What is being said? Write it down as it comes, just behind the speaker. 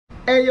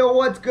Hey yo,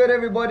 what's good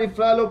everybody?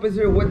 Fly Lopez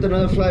here with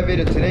another fly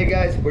video. Today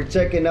guys, we're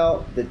checking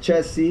out the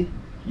Chesty.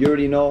 You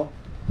already know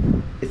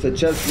it's a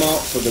chest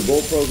mount for the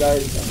GoPro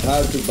guys. I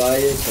had to buy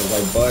it because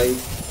I bike,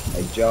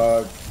 I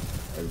jog,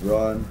 I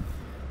run.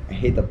 I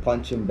hate the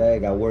punching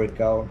bag, I work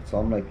out. So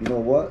I'm like, you know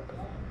what?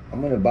 I'm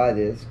gonna buy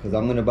this because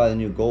I'm gonna buy the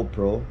new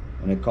GoPro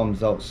when it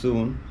comes out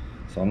soon.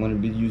 So I'm gonna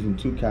be using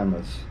two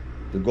cameras.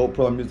 The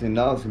GoPro I'm using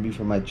now is gonna be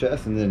for my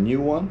chest, and then the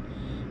new one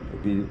will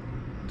be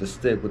the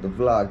stick with the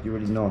vlog. You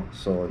already know.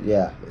 So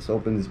yeah, let's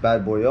open this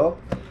bad boy up.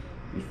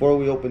 Before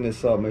we open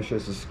this up, make sure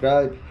to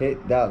subscribe,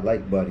 hit that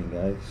like button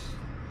guys,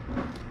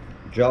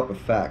 drop a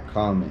fat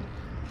comment.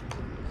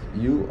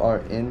 You are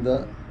in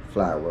the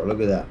fly world. Look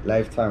at that,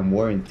 lifetime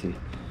warranty.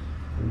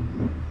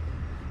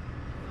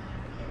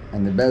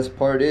 And the best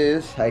part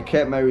is I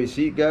kept my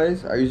receipt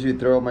guys. I usually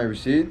throw out my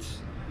receipts,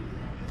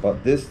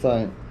 but this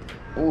time,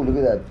 oh look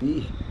at that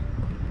bee,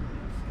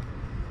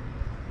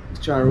 he's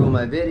trying to ruin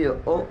my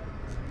video.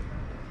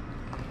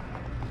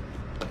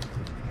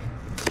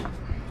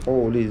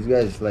 Oh, these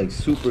guys like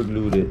super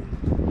glued it.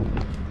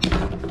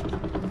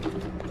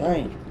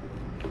 Dang.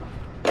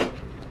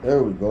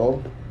 There we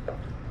go.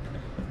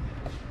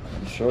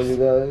 Let me show you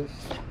guys.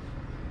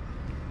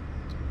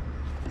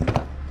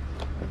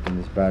 Open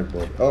this bad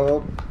boy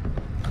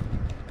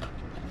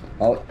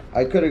up.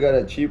 I could have got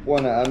a cheap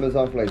one at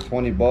Amazon for like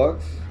 20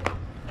 bucks.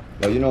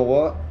 But you know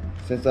what?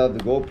 Since I have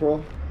the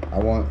GoPro, I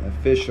want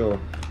official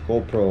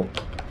GoPro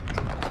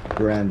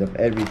brand of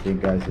everything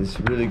guys. It's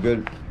really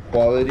good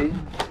quality.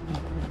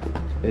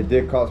 It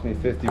did cost me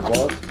 50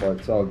 bucks, but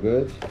it's all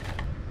good.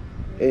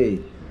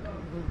 Hey.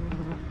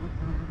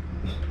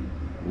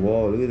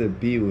 Whoa, look at the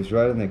bee. It was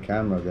right in the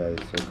camera, guys.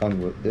 So it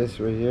comes with this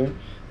right here.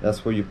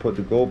 That's where you put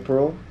the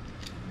GoPro.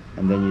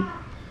 And then you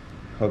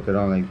hook it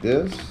on like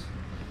this.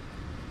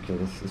 Okay,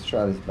 let's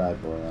try this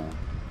bad boy out.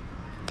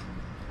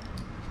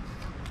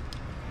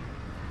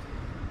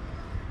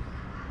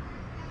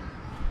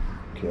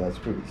 Okay, that's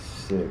pretty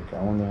sick.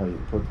 I wonder how you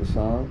put this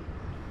on.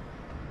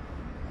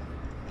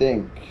 I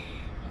think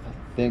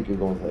it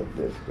goes like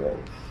this guys.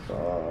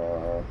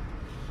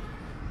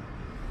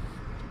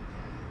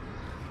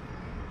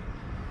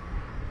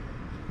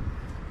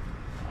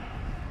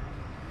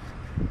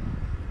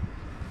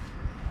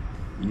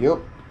 Yep.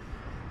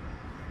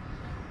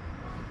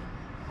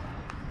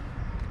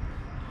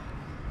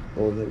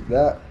 Goes like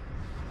that.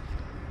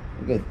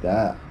 Look at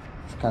that.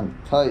 It's kind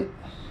of tight.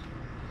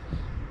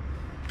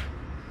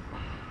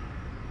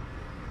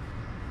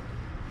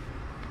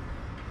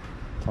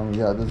 Tell me,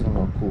 yeah, this is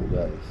gonna look cool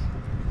guys.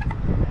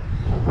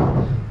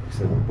 Looks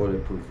like a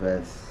bulletproof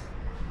vest.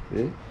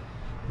 See?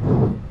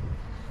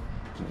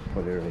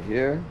 Put it right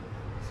here.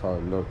 That's how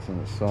it looks in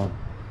the sun.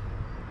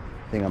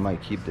 I think I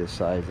might keep this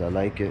size. I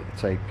like it.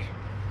 It's like,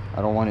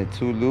 I don't want it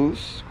too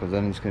loose because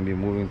then it's gonna be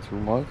moving too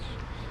much.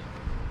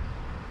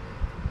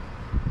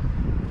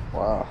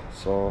 Wow.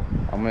 So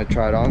I'm gonna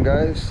try it on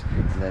guys.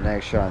 And then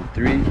next shot in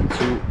 3,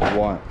 2,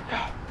 1.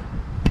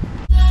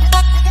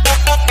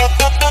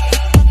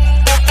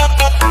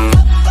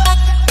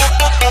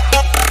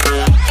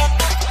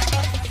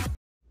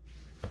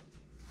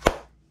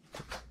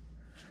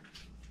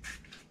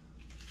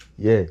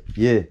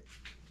 Yeah.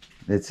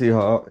 Let's see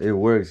how it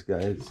works,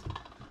 guys.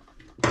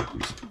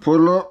 Just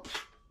pull up.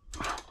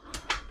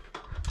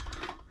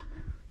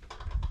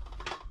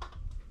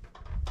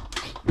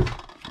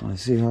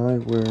 Let's see how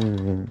it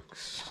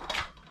works.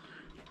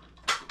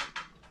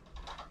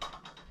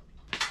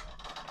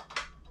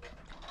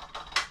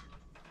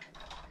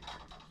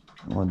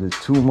 I don't want to do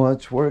too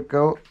much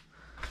workout.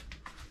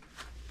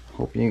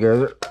 Hoping you guys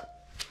are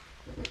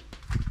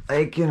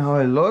liking how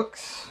it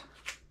looks.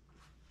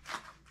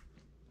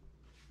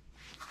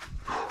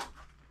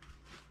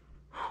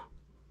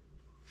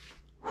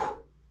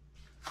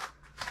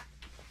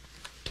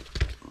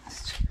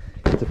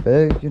 The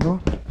bag, you know.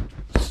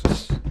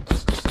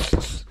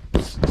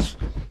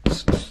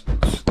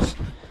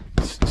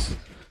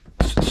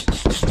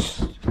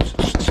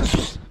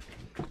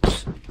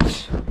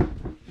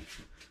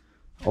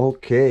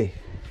 Okay,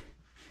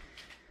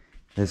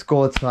 let's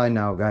go outside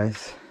now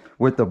guys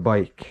with the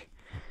bike.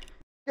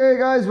 Okay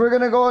guys, we're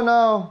gonna go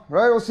now,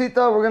 right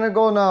Rosita? We're gonna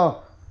go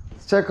now.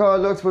 Let's check how it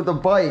looks with the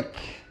bike.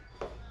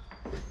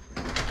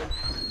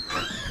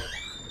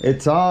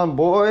 It's on,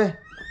 boy.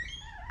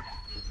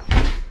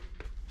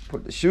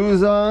 Put the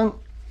shoes on.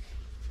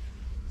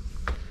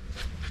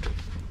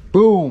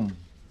 Boom.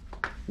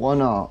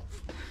 1 off.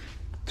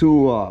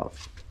 2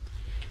 off.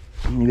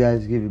 You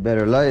guys give you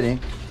better lighting.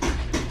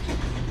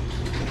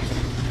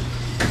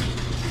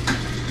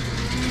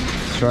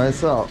 Let's try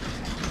this out.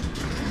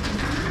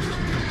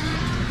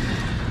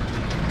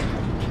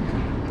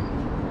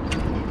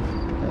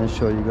 I'll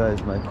show you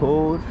guys my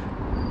code.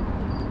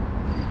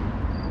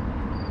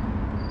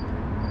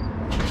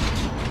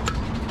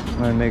 I'm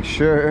gonna make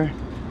sure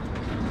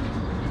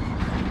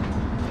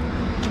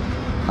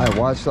I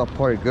watched that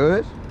part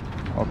good.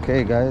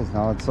 Okay guys,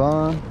 now it's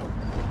on.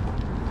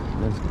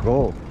 Let's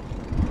go.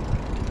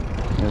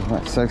 There's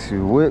my sexy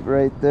whip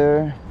right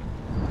there.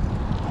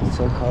 Let's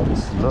check how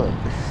this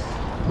looks.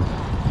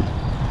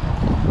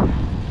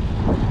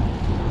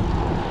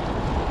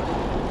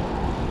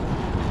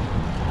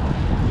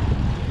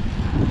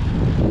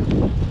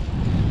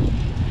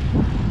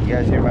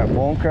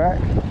 crack.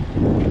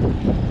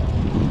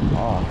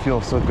 Oh, it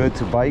feels so good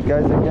to bike,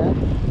 guys,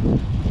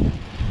 again.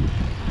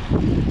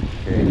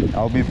 Okay,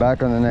 I'll be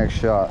back on the next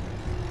shot.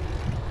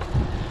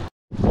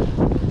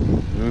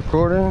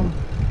 Recording?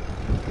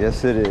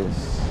 Yes, it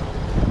is.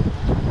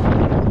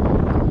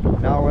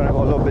 Now we're gonna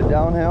go a little bit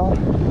downhill.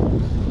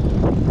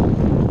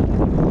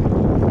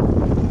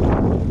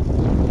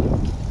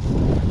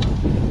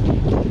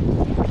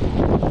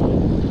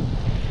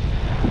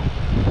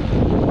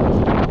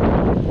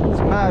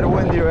 It's mad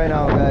windy right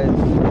now, guys.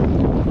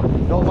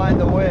 Don't mind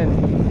the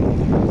wind.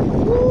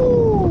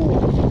 Woo!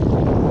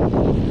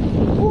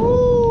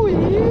 Woo!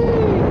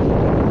 Yeah!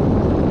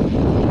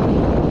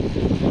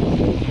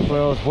 That's what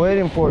I was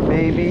waiting for,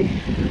 baby.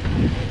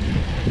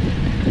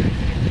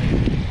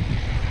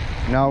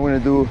 Now we're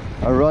gonna do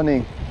a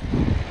running.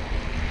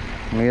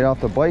 I'm gonna get off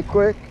the bike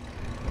quick.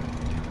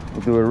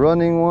 We'll do a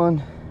running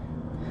one,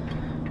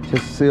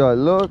 just to see how it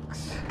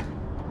looks.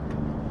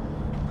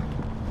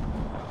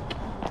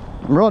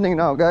 I'm running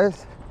now,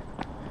 guys.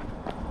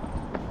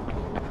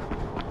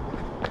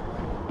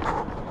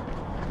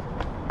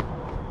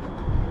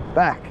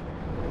 Back.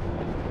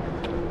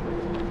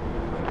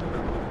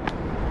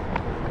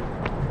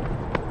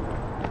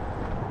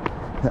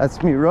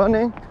 That's me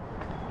running.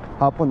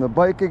 Hop on the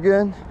bike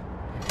again.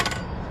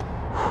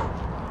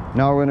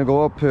 Now we're gonna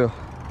go uphill.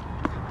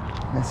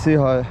 Let's see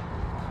how you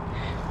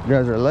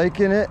guys are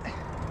liking it.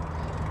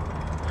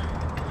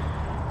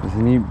 Does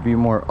it need to be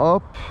more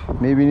up?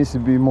 Maybe it needs to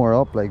be more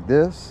up like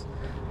this.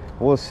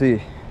 We'll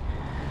see.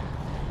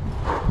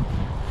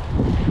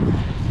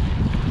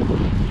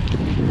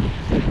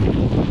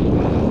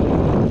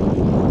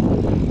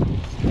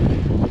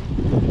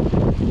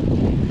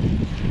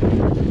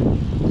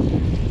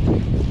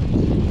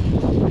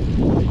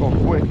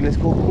 Let's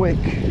go quick.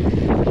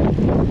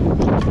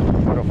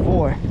 Go to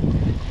 4.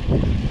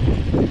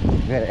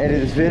 We gotta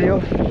edit this video.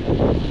 It's been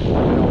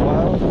a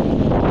while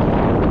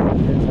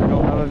since I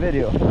don't have a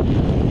video.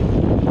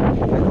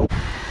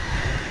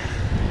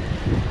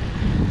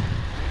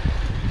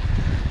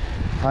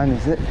 What time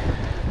is it?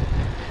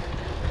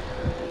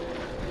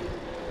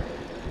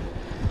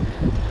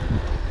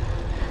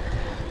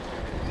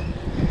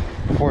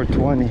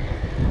 .420.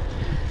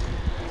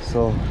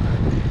 So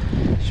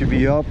should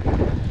be up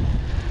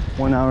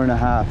 1 hour and a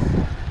half.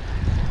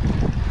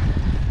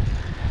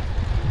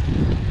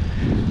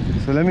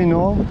 So let me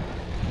know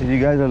if you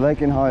guys are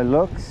liking how it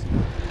looks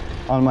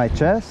on my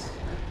chest,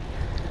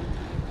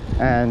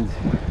 and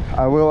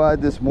I will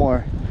add this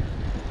more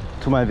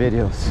to my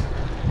videos.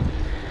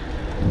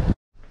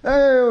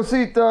 Hey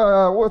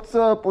Osita, what's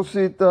up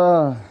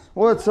Osita?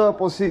 What's up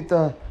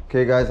Osita?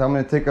 Okay guys, I'm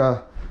gonna take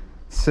a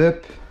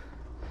sip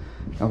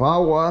of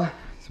agua.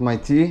 It's my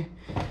tea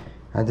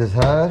I just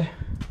had.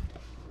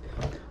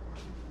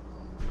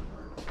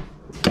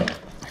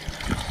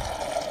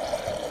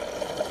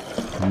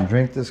 And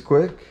drink this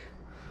quick.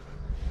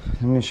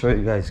 Let me show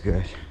you guys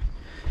good,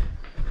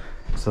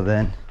 so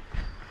then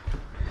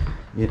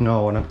you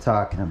know what I'm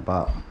talking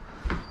about.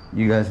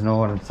 You guys know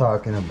what I'm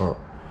talking about.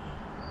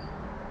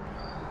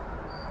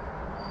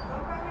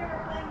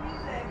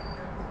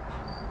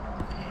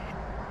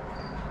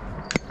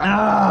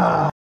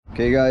 Ah!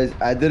 Okay guys,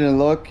 I didn't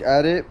look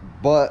at it,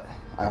 but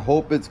I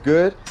hope it's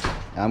good.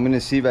 I'm gonna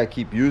see if I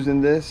keep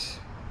using this.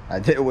 I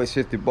did waste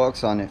 50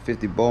 bucks on it,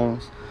 50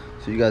 bones.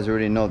 So you guys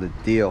already know the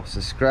deal.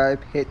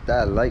 Subscribe, hit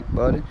that like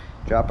button,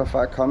 drop a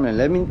 5 comment, and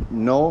let me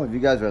know if you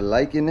guys are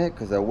liking it,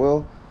 because I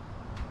will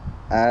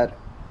add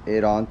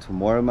it on to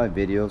more of my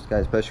videos,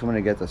 guys, especially when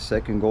I get the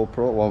second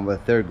GoPro, well, the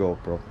third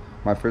GoPro.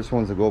 My first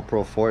one's a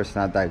GoPro 4, it's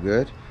not that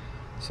good.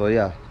 So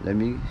yeah, let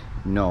me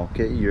know.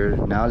 Okay, you're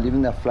now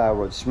leaving that fly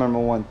road. Just remember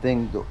one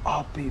thing, though.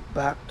 I'll be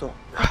back, though.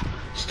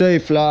 Stay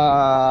fly.